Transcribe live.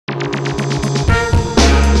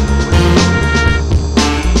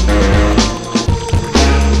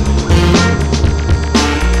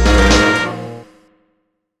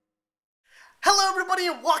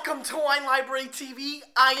everybody, and welcome to Wine Library TV.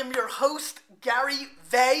 I am your host, Gary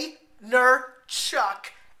Vaynerchuk,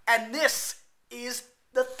 and this is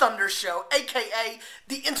the Thunder Show, aka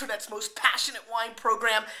the internet's most passionate wine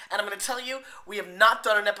program. And I'm going to tell you, we have not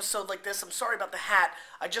done an episode like this. I'm sorry about the hat.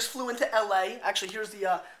 I just flew into LA. Actually, here's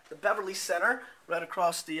the Beverly Center right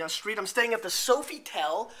across the street. I'm staying at the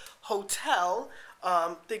Sofitel Hotel.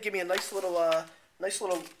 They gave me a nice little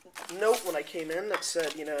note when I came in that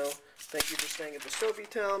said, you know, thank you for staying at the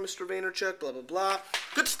Sofitel, Mr. Vaynerchuk, blah, blah, blah.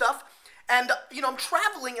 Good stuff. And, you know, I'm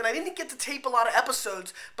traveling, and I didn't get to tape a lot of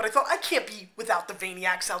episodes, but I thought I can't be without the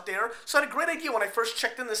Vayniacs out there. So I had a great idea when I first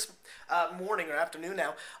checked in this morning or afternoon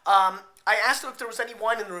now. I asked them if there was any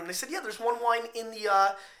wine in the room. They said, yeah, there's one wine in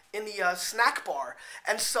the snack bar.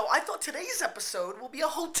 And so I thought today's episode will be a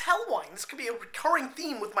hotel wine. This could be a recurring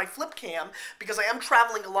theme with my flip cam because I am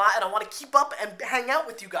traveling a lot and I want to keep up and hang out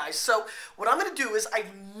with you guys. So what I'm going to do is, I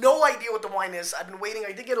have no idea what the wine is. I've been waiting.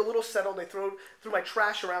 I did get a little settled. I threw my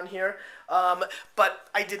trash around here. But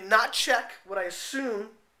I did not check what I assume.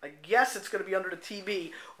 I guess it's going to be under the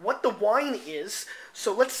TV, what the wine is.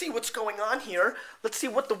 So let's see what's going on here. Let's see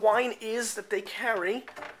what the wine is that they carry.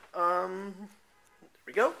 There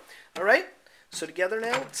we go. All right. So together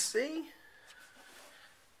now, let's see.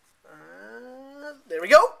 There we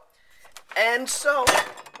go. And so,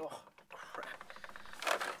 oh,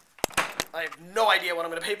 crap. I have no idea what I'm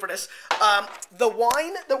going to pay for this. The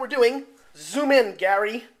wine that we're doing, zoom in,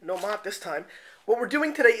 Gary. No mop this time. What we're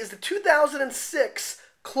doing today is the 2006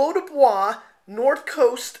 Clos Du Bois North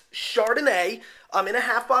Coast Chardonnay in a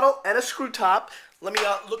half bottle and a screw top. Let me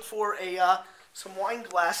look for some wine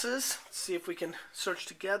glasses. Let's see if we can search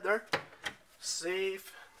together.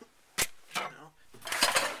 Safe.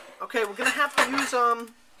 Okay, we're gonna have to use we're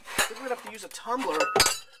gonna have to use a tumbler.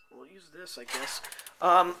 We'll use this, I guess.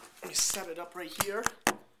 Let me set it up right here.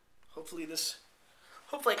 Hopefully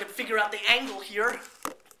I can figure out the angle here.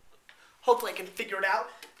 Hopefully I can figure it out.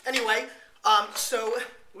 Anyway, so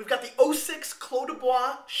we've got the 06 Clos Du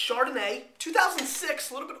Bois Chardonnay, 2006,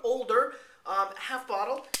 a little bit older, half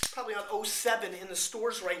bottle, probably on 07 in the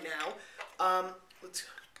stores right now. Let's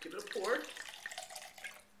give it a pour.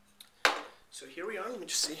 So here we are. Let me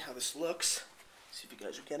just see how this looks. See if you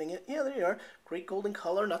guys are getting it. Yeah, there you are. Great golden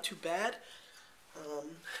color, not too bad.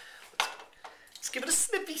 Let's give it a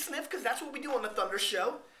sniffy sniff, because that's what we do on the Thunder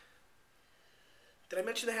Show. Did I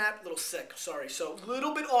mention the hat? A little sick, sorry. So a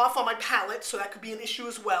little bit off on my palate, so that could be an issue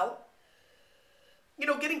as well. You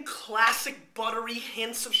know, getting classic buttery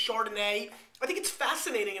hints of Chardonnay. I think it's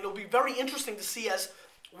fascinating, and it'll be very interesting to see as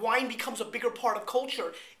wine becomes a bigger part of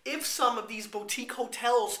culture, if some of these boutique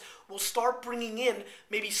hotels will start bringing in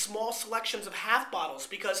maybe small selections of half bottles.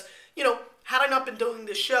 Because, you know, had I not been doing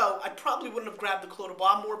this show, I probably wouldn't have grabbed the Clos Du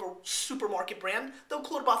Bois, more of a supermarket brand, though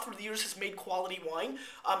Clos Du Bois through the years has made quality wine.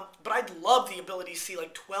 But I'd love the ability to see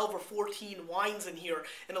like 12 or 14 wines in here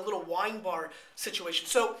in a little wine bar situation.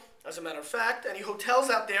 So, as a matter of fact, any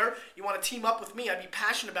hotels out there, you want to team up with me, I'd be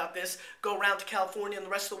passionate about this, go around to California and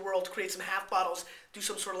the rest of the world to create some half bottles, do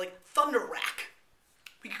some sort of like Thunder Rack.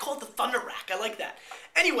 We could call it the Thunder Rack, I like that.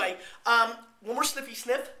 Anyway, one more sniffy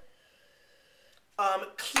sniff.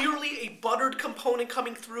 Clearly a buttered component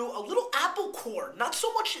coming through, a little apple core, not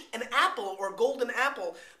so much an apple or a golden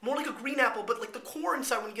apple, more like a green apple, but like the core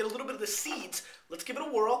inside when you get a little bit of the seeds. Let's give it a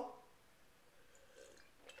whirl.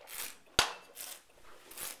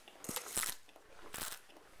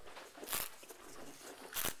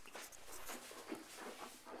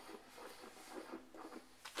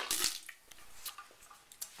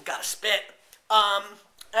 Gotta spit.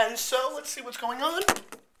 And so, let's see what's going on.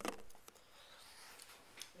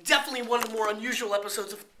 Definitely one of the more unusual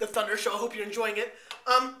episodes of the Thunder Show. I hope you're enjoying it.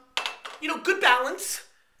 You know, good balance.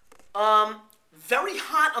 Very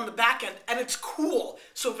hot on the back end, and it's cool.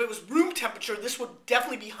 So if it was room temperature, this would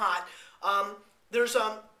definitely be hot. There's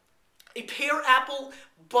a pear apple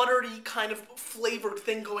buttery kind of flavored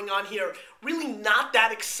thing going on here. Really not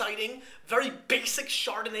that exciting. Very basic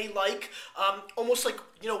Chardonnay-like. Almost like,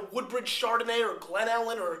 you know, Woodbridge Chardonnay or Glen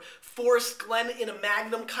Ellen or Forest Glen in a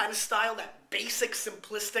Magnum kind of style. That basic,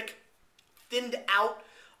 simplistic, thinned out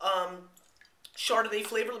Chardonnay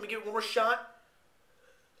flavor. Let me give it one more shot.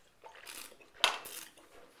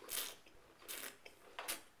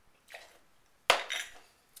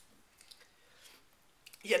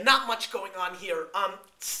 Yeah, not much going on here.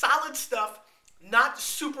 Solid stuff, not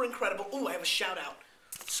super incredible. Ooh, I have a shout out.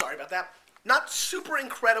 Sorry about that. Not super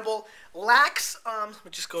incredible. Lacks, let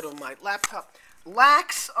me just go to my laptop.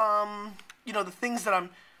 Lacks, you know, the things that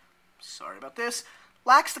sorry about this.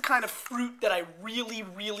 Lacks the kind of fruit that I really,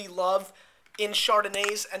 really love in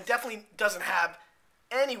Chardonnays, and definitely doesn't have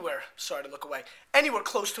anywhere, sorry to look away, anywhere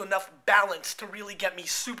close to enough balance to really get me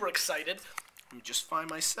super excited. Let me just find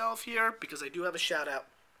myself here because I do have a shout out.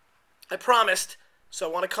 I promised, so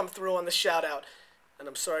I want to come through on the shout out. And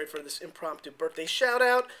I'm sorry for this impromptu birthday shout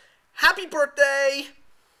out. Happy birthday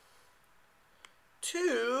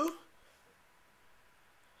to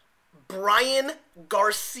Brian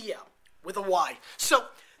Garcia with a Y. So,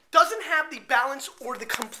 doesn't have the balance or the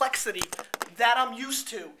complexity that I'm used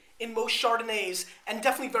to in most Chardonnays, and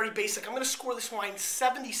definitely very basic. I'm going to score this wine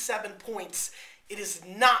 77 points. It is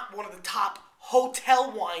not one of the top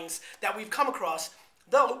hotel wines that we've come across,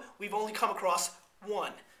 though we've only come across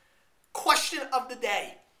one. Question of the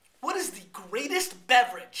day. What is the greatest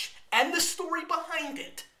beverage and the story behind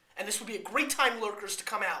it? And this would be a great time, lurkers, to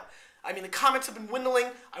come out. I mean, the comments have been dwindling.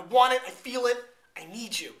 I want it. I feel it. I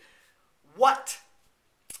need you. What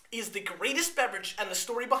is the greatest beverage and the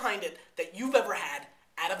story behind it that you've ever had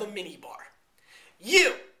out of a mini bar?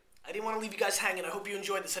 You! I didn't want to leave you guys hanging. I hope you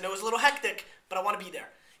enjoyed this. I know it was a little hectic, but I want to be there.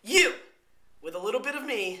 You! With a little bit of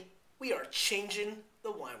me, we are changing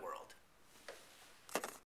the wine world.